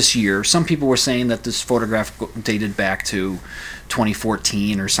was this year. Some people were saying that this photograph dated back to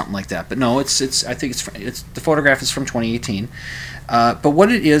 2014 or something like that, but no, I think the photograph is from 2018. But what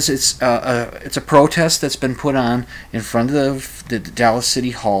it is, it's a protest that's been put on in front of the Dallas City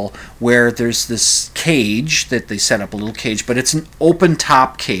Hall, where there's this cage that they set up, a little cage, but it's an open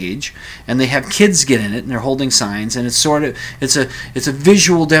top cage, and they have kids get in it, and they're holding signs, and it's a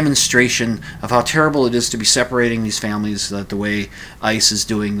visual demonstration of how terrible it is to be separating these families the way ICE is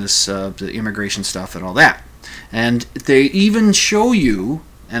doing this, the immigration stuff and all that. And they even show you,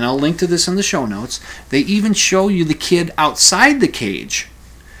 and I'll link to this in the show notes, they even show you the kid outside the cage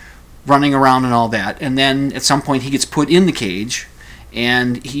running around and all that, and then at some point he gets put in the cage,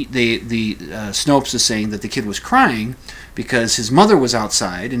 and Snopes is saying that the kid was crying because his mother was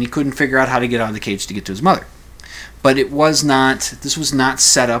outside and he couldn't figure out how to get out of the cage to get to his mother. But this was not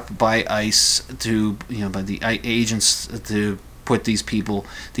set up by ICE by the agents to put these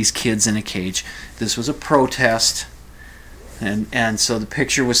kids in a cage. This was a protest. And so the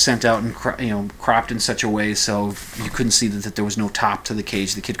picture was sent out and cropped in such a way so you couldn't see that there was no top to the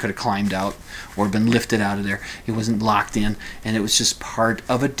cage. The kid could have climbed out or been lifted out of there. It wasn't locked in, and it was just part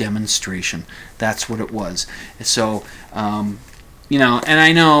of a demonstration. That's what it was. So, and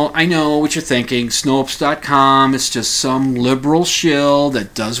I know what you're thinking. Snopes.com is just some liberal shill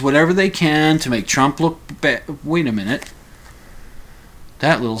that does whatever they can to make Trump look bad. Wait a minute.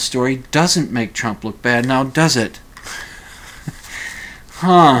 That little story doesn't make Trump look bad now, does it?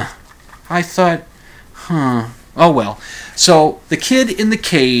 I thought, oh well. So the kid in the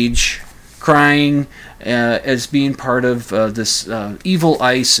cage crying as being part of this evil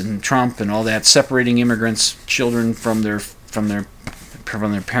ICE and Trump and all that, separating immigrants, children from their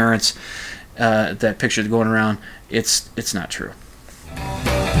parents. That picture going around, it's not true.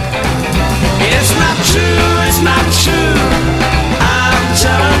 It's not true, it's not true. I'm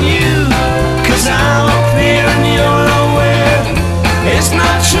telling you, 'cause I'm up here and you're nowhere. It's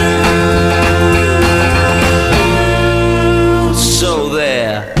not true. So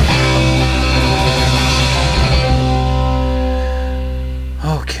there.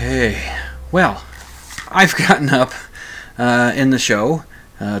 Okay. Well, I've gotten up in the show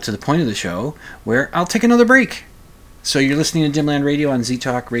to the point of the show where I'll take another break. So you're listening to Dimland Radio on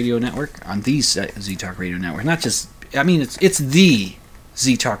Z-Talk Radio Network, on the Z-Talk Radio Network. Not just, it's the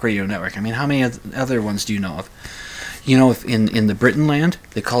Z-Talk Radio Network. How many other ones do you know of? If in the Britain land,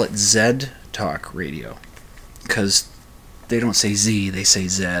 they call it Z-Talk Radio. Because they don't say Z, they say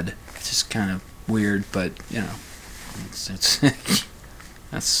Z. It's just kind of weird, but, it's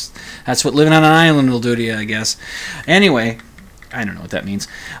that's what living on an island will do to you, I guess. Anyway, I don't know what that means.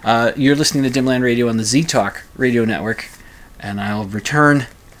 You're listening to Dimland Radio on the Z-Talk Radio Network, and I'll return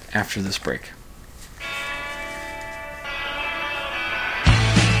after this break.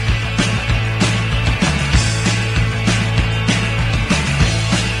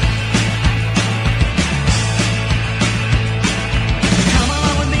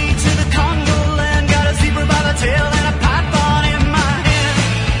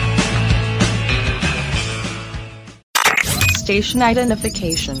 Station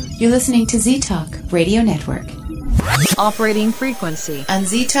identification. You're listening to Z-Talk Radio Network. Operating frequency. On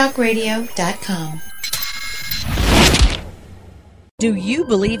ztalkradio.com. Do you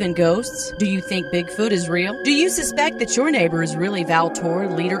believe in ghosts? Do you think Bigfoot is real? Do you suspect that your neighbor is really Val Tor,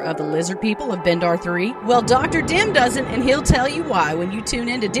 leader of the lizard people of Bendar 3? Well, Dr. Dim doesn't, and he'll tell you why when you tune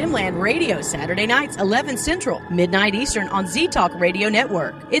in to Dimland Radio Saturday nights, 11 Central, midnight Eastern on Z-Talk Radio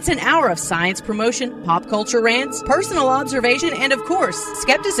Network. It's an hour of science promotion, pop culture rants, personal observation, and of course,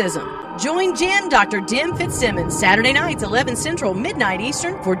 skepticism. Join Jim, Dr. Dim Fitzsimmons, Saturday nights, 11 Central, midnight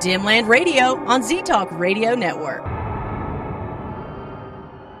Eastern for Dimland Radio on Z-Talk Radio Network.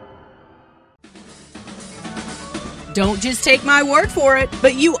 Don't just take my word for it,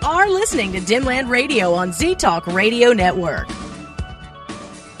 but you are listening to Dimland Radio on Z-Talk Radio Network.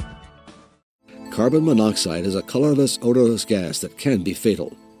 Carbon monoxide is a colorless, odorless gas that can be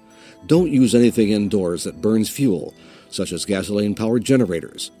fatal. Don't use anything indoors that burns fuel, such as gasoline-powered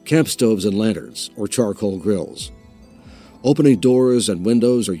generators, camp stoves and lanterns, or charcoal grills. Opening doors and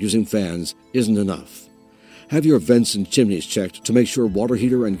windows or using fans isn't enough. Have your vents and chimneys checked to make sure water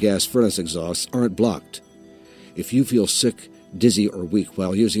heater and gas furnace exhausts aren't blocked. If you feel sick, dizzy, or weak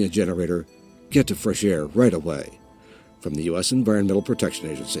while using a generator, get to fresh air right away. From the U.S. Environmental Protection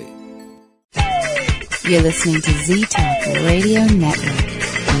Agency. You're listening to Z-Talk Radio Network.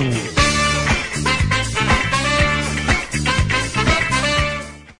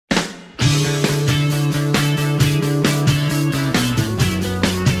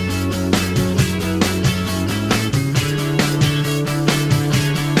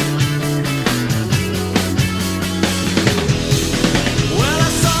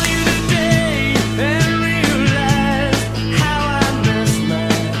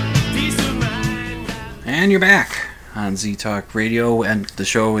 And you're back on Z-Talk Radio, and the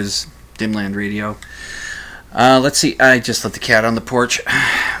show is Dimland Radio. Let's see, I just let the cat on the porch.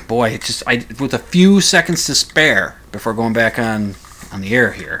 Boy, with a few seconds to spare before going back on the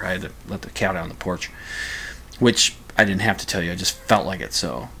air here, I had to let the cat on the porch, which I didn't have to tell you, I just felt like it,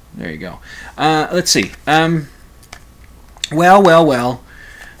 so there you go. Let's see. Well.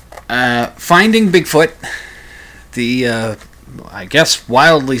 Finding Bigfoot, the, I guess,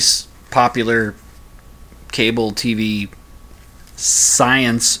 wildly popular cable TV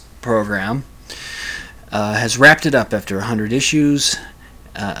science program, has wrapped it up after 100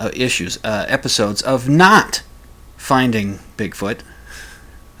 episodes of not finding Bigfoot.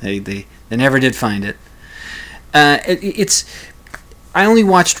 They never did find it. I only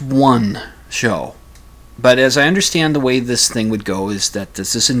watched one show, but as I understand the way this thing would go is that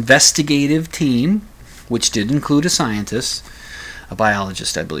there's this investigative team, which did include a scientist, a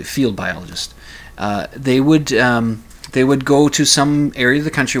biologist, I believe, field biologist. They would go to some area of the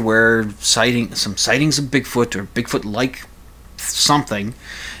country where sightings of Bigfoot or Bigfoot-like something.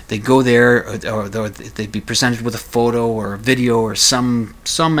 They'd go there, or they'd be presented with a photo or a video or some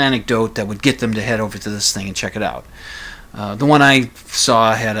anecdote that would get them to head over to this thing and check it out. The one I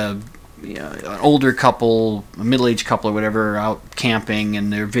saw had an older couple, a middle-aged couple or whatever, out camping,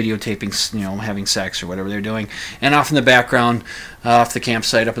 and they're videotaping, having sex or whatever they're doing. And off in the background, off the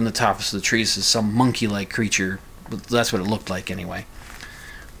campsite, up in the tops of the trees, is some monkey-like creature. That's what it looked like, anyway.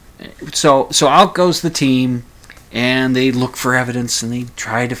 So out goes the team, and they look for evidence, and they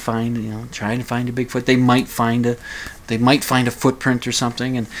try to find a Bigfoot. They might find a footprint or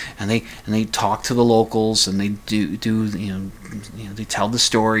something, and they talk to the locals, and they do they tell the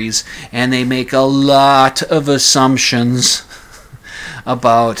stories, and they make a lot of assumptions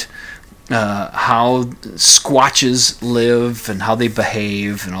about how Squatches live and how they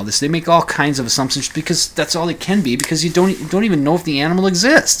behave and all this. They make all kinds of assumptions because that's all it can be, because you don't even know if the animal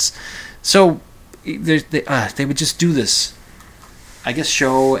exists. So they would just do this, I guess,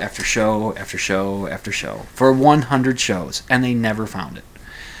 show after show after show after show for 100 shows, and they never found it.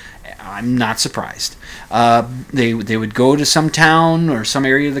 I'm not surprised. They would go to some town or some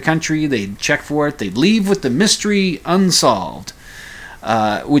area of the country, they'd check for it, they'd leave with the mystery unsolved,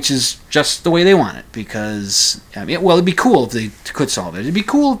 which is just the way they want it, because, it'd be cool if they could solve it. It'd be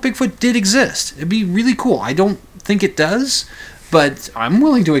cool if Bigfoot did exist. It'd be really cool. I don't think it does, but I'm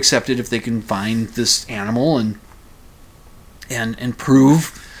willing to accept it if they can find this animal and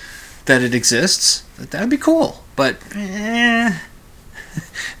prove that it exists. That'd be cool. But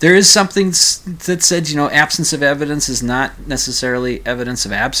there is something that said, absence of evidence is not necessarily evidence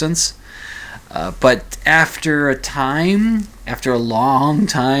of absence. But after a long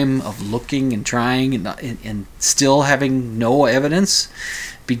time of looking and trying and still having no evidence,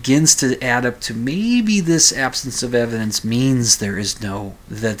 begins to add up to maybe this absence of evidence means that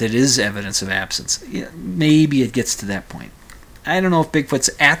it is evidence of absence. Maybe it gets to that point. I don't know if Bigfoot's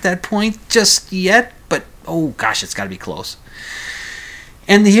at that point just yet, but oh gosh, it's got to be close.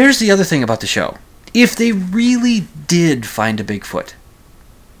 And here's the other thing about the show. If they really did find a Bigfoot,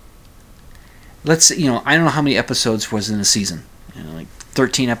 let's say, I don't know how many episodes was in a season. Like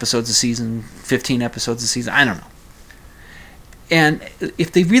 13 episodes a season, 15 episodes a season, I don't know. And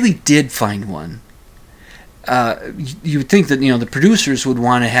if they really did find one, you would think that the producers would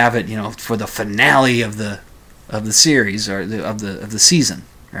want to have it for the finale of the series or of the season,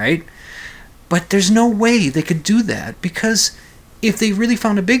 right? But there's no way they could do that, because if they really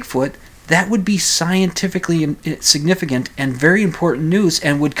found a Bigfoot, that would be scientifically significant and very important news,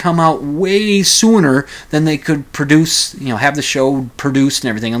 and would come out way sooner than they could produce, have the show produced and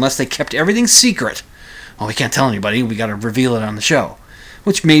everything, unless they kept everything secret. Well, we can't tell anybody, we got to reveal it on the show,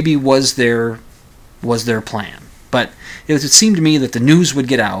 which maybe was their plan. But it would seem to me that the news would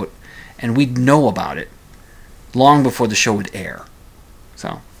get out and we'd know about it long before the show would air.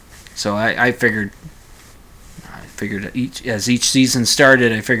 So I figured as each season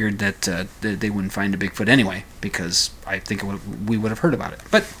started, I figured that they wouldn't find a Bigfoot anyway, because I think we would have heard about it.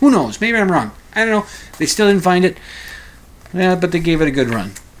 But who knows? Maybe I'm wrong. I don't know. They still didn't find it. Yeah, but they gave it a good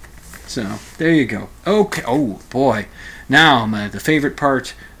run. So there you go. Okay. Oh boy. Now the favorite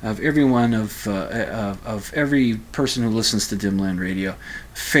part everyone of every person who listens to Dimland Radio,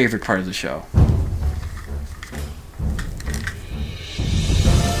 favorite part of the show.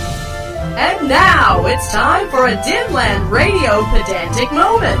 And now it's time for a Dimland Radio pedantic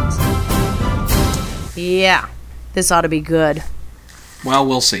moment. Yeah, this ought to be good. Well,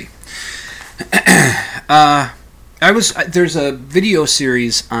 we'll see. There's a video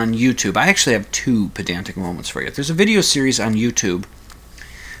series on YouTube. I actually have 2 pedantic moments for you. There's a video series on YouTube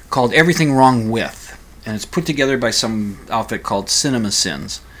called Everything Wrong With, and it's put together by some outfit called Cinema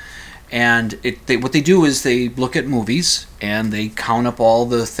Sins. And what they do is they look at movies and they count up all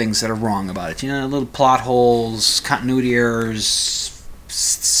the things that are wrong about it. You know, little plot holes, continuity errors,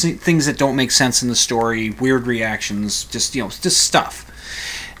 things that don't make sense in the story, weird reactions, just stuff.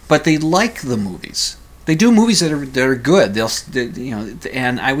 But they like the movies. They do movies that are good.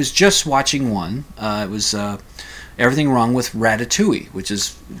 And I was just watching one. It was Everything Wrong with Ratatouille, which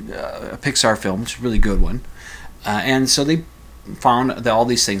is a Pixar film, which is a really good one. And so they found all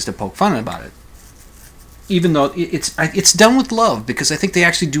these things to poke fun about it. Even though it's done with love, because I think they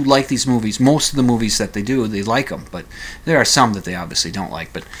actually do like these movies. Most of the movies that they do, they like them, but there are some that they obviously don't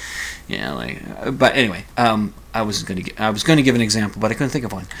like. But but anyway, I was going to give an example, but I couldn't think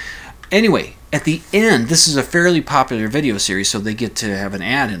of one. Anyway, at the end, this is a fairly popular video series, so they get to have an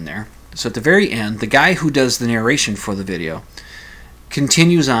ad in there. So at the very end, the guy who does the narration for the video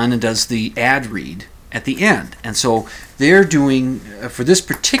continues on and does the ad read at the end. And so they're doing, for this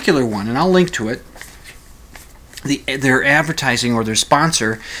particular one, and I'll link to it, their advertising or their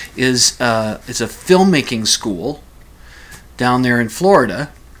sponsor is a filmmaking school down there in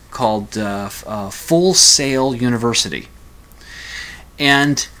Florida called Full Sail University.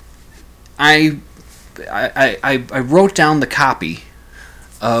 And I wrote down the copy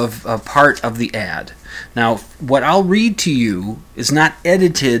of a part of the ad. Now, what I'll read to you is not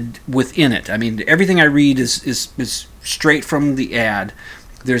edited within it. I mean, everything I read is straight from the ad.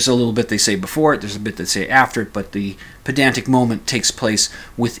 There's a little bit they say before it, there's a bit they say after it, but the pedantic moment takes place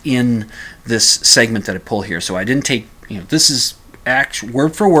within this segment that I pull here. So I didn't take, this is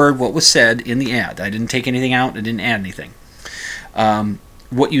word for word what was said in the ad. I didn't take anything out, I didn't add anything.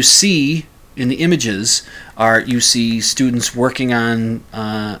 What you see in the images you see students working on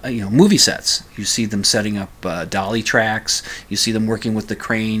movie sets. You see them setting up dolly tracks. You see them working with the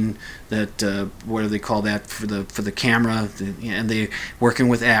crane that what do they call that for the camera? And they're working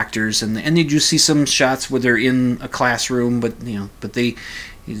with actors. And you see some shots where they're in a classroom, but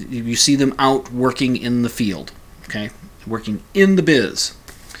you see them out working in the field. Okay, working in the biz.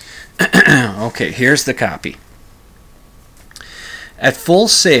 Okay, here's the copy. At Full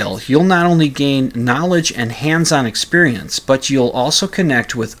Sail, you'll not only gain knowledge and hands-on experience, but you'll also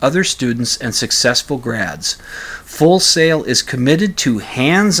connect with other students and successful grads. Full Sail is committed to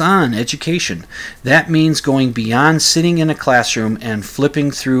hands-on education. That means going beyond sitting in a classroom and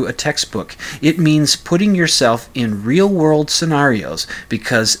flipping through a textbook. It means putting yourself in real-world scenarios,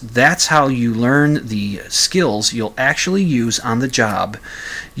 because that's how you learn the skills you'll actually use on the job.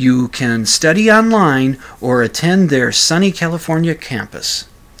 You can study online or attend their sunny California campus.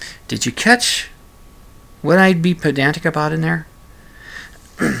 Did you catch what I'd be pedantic about in there?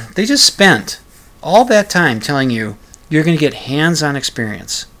 They just spent all that time telling you you're going to get hands-on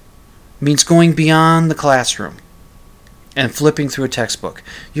experience. It means going beyond the classroom and flipping through a textbook.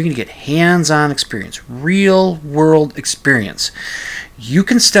 You're going to get hands-on experience, real-world experience. You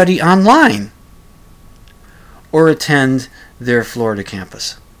can study online or attend their Florida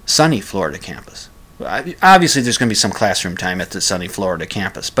campus, sunny Florida campus. Obviously, there's going to be some classroom time at the sunny Florida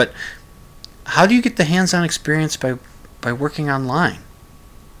campus, but how do you get the hands-on experience by working online?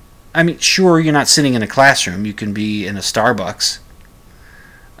 I mean, sure, you're not sitting in a classroom. You can be in a Starbucks,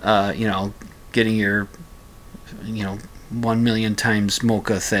 getting your, 1 million times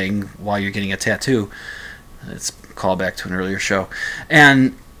mocha thing while you're getting a tattoo. It's a callback to an earlier show.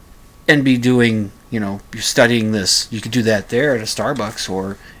 And be doing, you're studying this. You could do that there at a Starbucks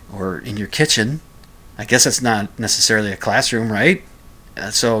or in your kitchen. I guess that's not necessarily a classroom, right?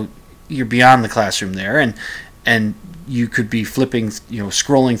 So you're beyond the classroom there, and you could be flipping,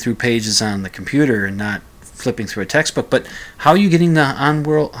 scrolling through pages on the computer and not flipping through a textbook. But how are you getting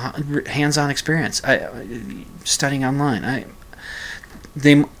the hands-on experience? Studying online.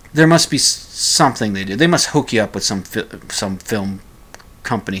 There must be something they do. They must hook you up with some film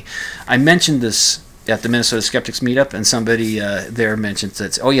company. I mentioned this at the Minnesota Skeptics meetup, and somebody there mentioned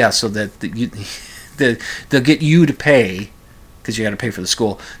that. Oh yeah, so that they'll get you to pay, because you got to pay for the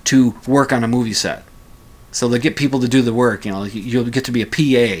school, to work on a movie set. So they'll get people to do the work. You'll get to be a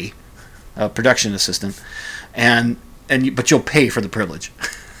PA, a production assistant, but you'll pay for the privilege.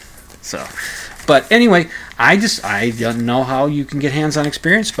 So, but anyway, I don't know how you can get hands-on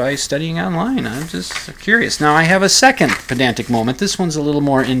experience by studying online. I'm just curious. Now I have a second pedantic moment. This one's a little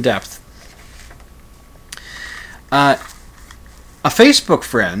more in-depth. A Facebook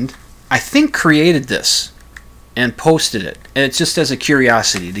friend, I think, created this and posted it. And it's just as a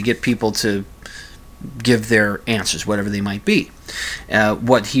curiosity to get people to give their answers, whatever they might be.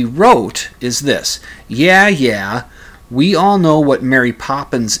 What he wrote is this: yeah, we all know what Mary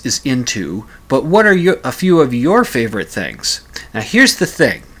Poppins is into, but what are a few of your favorite things? Now here's the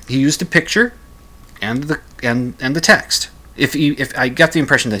thing. He used a picture and the text. If I got the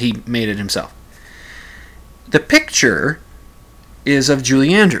impression that he made it himself. The picture is of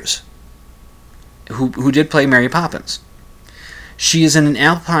Julie Andrews, who did play Mary Poppins. She is in an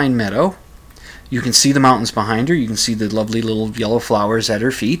alpine meadow. You can see the mountains behind her. You can see the lovely little yellow flowers at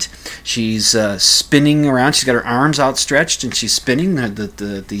her feet. She's spinning around. She's got her arms outstretched and she's spinning. Her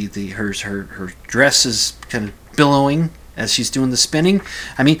dress is kind of billowing as she's doing the spinning.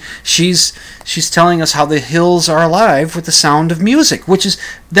 I mean, she's telling us how the hills are alive with the sound of music,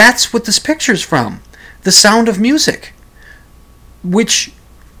 that's what this picture's from. The Sound of Music, in which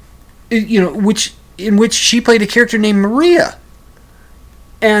she played a character named Maria,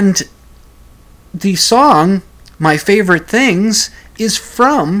 and the song My Favorite Things is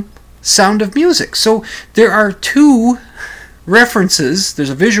from Sound of Music. So there are two references.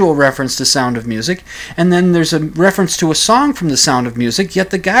 There's a visual reference to Sound of Music, and then there's a reference to a song from the Sound of Music, yet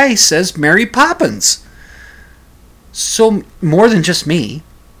the guy says Mary Poppins. So more than just me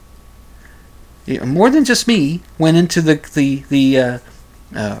went into went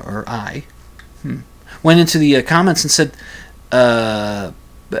into the comments and said,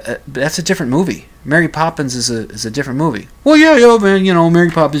 that's a different movie. Mary Poppins is a different movie. Well, yeah, man,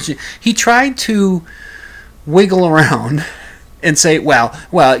 Mary Poppins. He tried to wiggle around and say, well,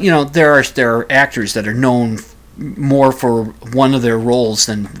 there are actors that are known more for one of their roles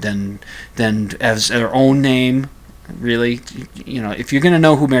than as their own name. Really, if you're going to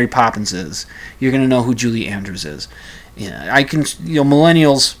know who Mary Poppins is, you're going to know who Julie Andrews is.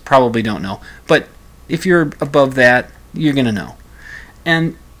 Millennials probably don't know, but if you're above that, you're going to know.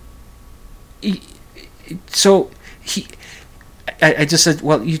 And I just said,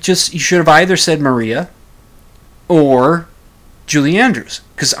 well, you should have either said Maria or Julie Andrews,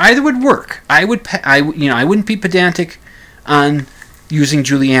 because either would work. I wouldn't be pedantic on using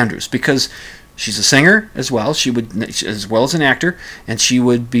Julie Andrews because she's a singer as well. She would, as well as an actor, and she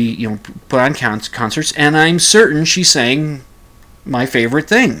would be, put on concerts. And I'm certain she sang My Favorite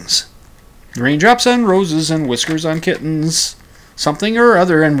Things: raindrops on roses and whiskers on kittens, something or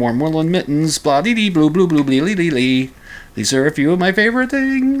other, and warm woolen mittens, blah dee dee blue blue blue blee lee lee lee. These are a few of my favorite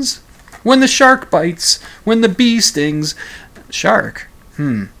things. When the shark bites, when the bee stings. Shark.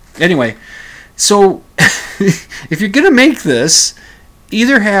 Anyway, so if you're gonna make this,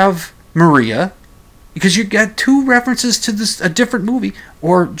 either have Maria, because you got two references to a different movie,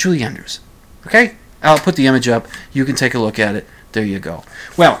 or Julie Andrews. Okay? I'll put the image up. You can take a look at it. There you go.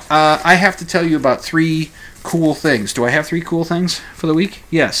 Well, I have to tell you about 3 cool things. Do I have 3 cool things for the week?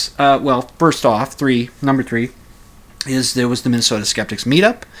 Yes. Well, first off, number 3 is there was the Minnesota Skeptics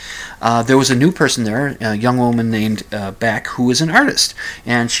meetup. There was a new person there, a young woman named Beck, who is an artist,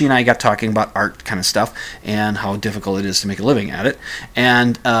 and she and I got talking about art kind of stuff and how difficult it is to make a living at it.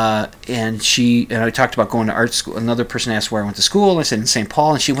 And I talked about going to art school. Another person asked where I went to school. I said in St.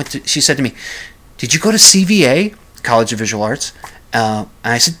 Paul, and she said to me, "Did you go to CVA, College of Visual Arts?" And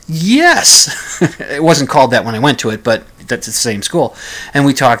I said, yes. It wasn't called that when I went to it, but that's the same school. And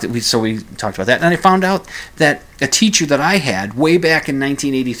we talked about that. And I found out that a teacher that I had way back in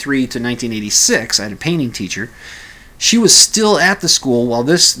 1983 to 1986, I had a painting teacher. She was still at the school while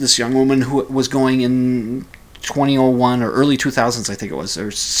this young woman who was going in 2001 or early 2000s, I think it was,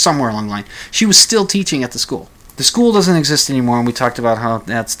 or somewhere along the line, she was still teaching at the school. The school doesn't exist anymore, and we talked about how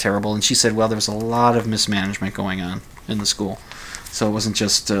that's terrible. And she said, well, there was a lot of mismanagement going on in the school. So it wasn't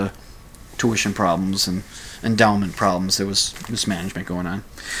just tuition problems and endowment problems. There was mismanagement going on.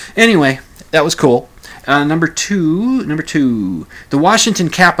 Anyway, that was cool. Number two, the Washington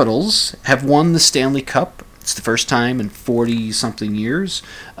Capitals have won the Stanley Cup. It's the first time in 40-something years.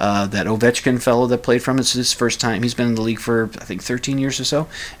 That Ovechkin fellow that played from it's his first time. He's been in the league for, I think, 13 years or so.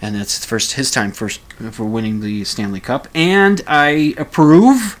 And it's his time for winning the Stanley Cup. And I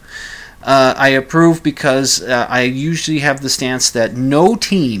approve. Because I usually have the stance that no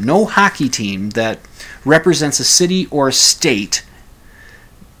hockey team that represents a city or a state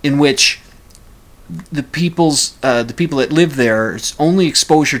in which the people that live there's only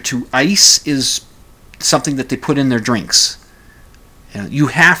exposure to ice is something that they put in their drinks. You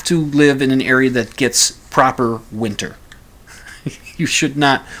have to live in an area that gets proper winter. You should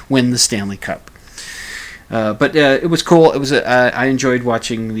not win the Stanley Cup. But it was cool. It was I enjoyed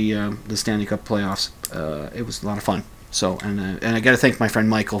watching the Stanley Cup playoffs. It was a lot of fun. So and I got to thank my friend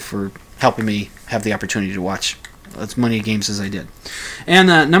Michael for helping me have the opportunity to watch as many games as I did. And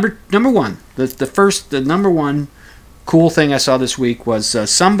number one, the number one cool thing I saw this week was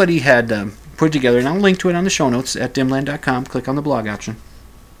somebody had put together, and I'll link to it on the show notes at dimland.com. Click on the blog option.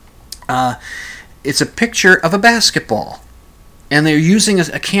 It's a picture of a basketball. And they're using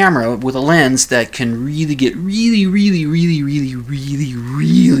a camera with a lens that can really get really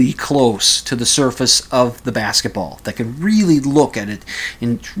close to the surface of the basketball. That can really look at it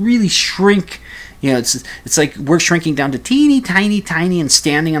and really shrink. You know, it's like we're shrinking down to teeny, tiny, and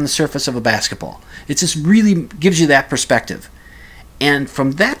standing on the surface of a basketball. It just really gives you that perspective. And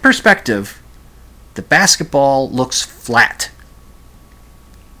from that perspective, the basketball looks flat.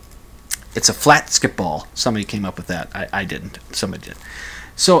 It's a flat skip-ball. Somebody came up with that. I didn't. Somebody did.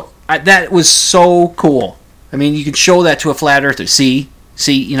 So that was so cool. I mean, you can show that to a flat earther. See,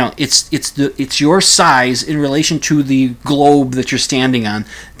 you know, it's your size in relation to the globe that you're standing on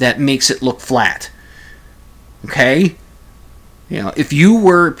that makes it look flat. Okay? You know, if you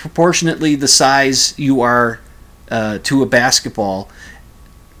were proportionately the size you are to a basketball,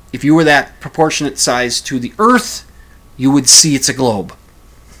 if you were that proportionate size to the Earth, you would see it's a globe.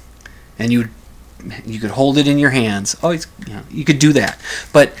 And you could hold it in your hands. Oh, you could do that.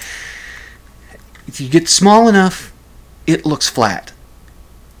 But if you get small enough, it looks flat.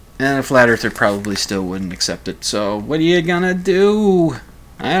 And a flat earther probably still wouldn't accept it. So what are you going to do?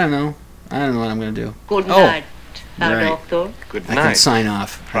 I don't know what I'm going to do. Good night, right. Doctor. Good night. I can sign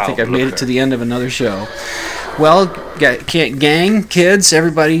off. I think I've made it to the end of another show. Well, gang, kids,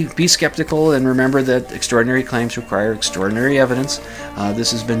 everybody, be skeptical and remember that extraordinary claims require extraordinary evidence.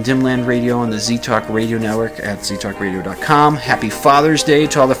 This has been Dimland Radio on the Z-Talk Radio Network at ztalkradio.com. Happy Father's Day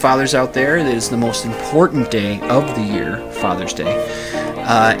to all the fathers out there. It is the most important day of the year, Father's Day.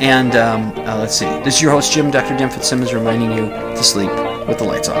 Let's see. This is your host, Jim, Dr. Dim Fitzsimmons, reminding you to sleep with the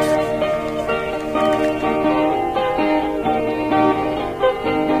lights off.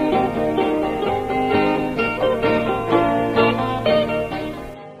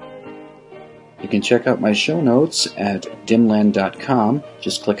 You can check out my show notes at dimland.com.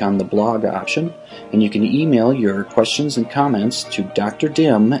 Just click on the blog option, and you can email your questions and comments to Dr.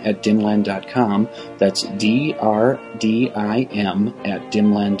 Dim at dimland.com. That's DRDIM at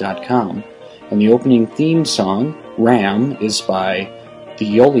dimland.com. And the opening theme song, Ram, is by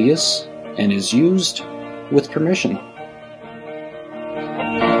Theolius and is used with permission.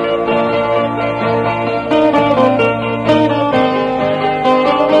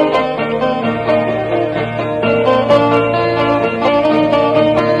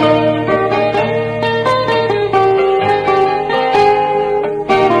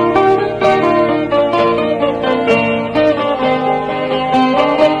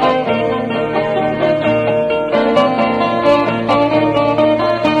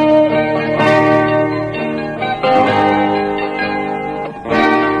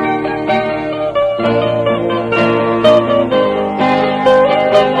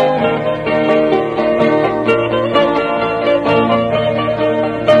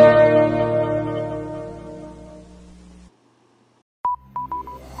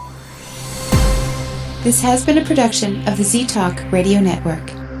 This has been a production of the Z-Talk Radio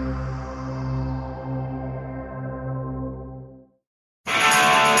Network.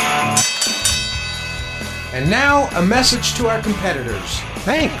 And now, a message to our competitors.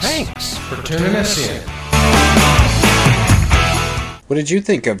 Thanks for tuning us in. What did you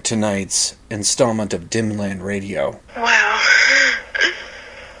think of tonight's installment of Dimland Radio?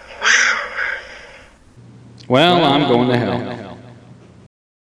 Well, I'm going to hell.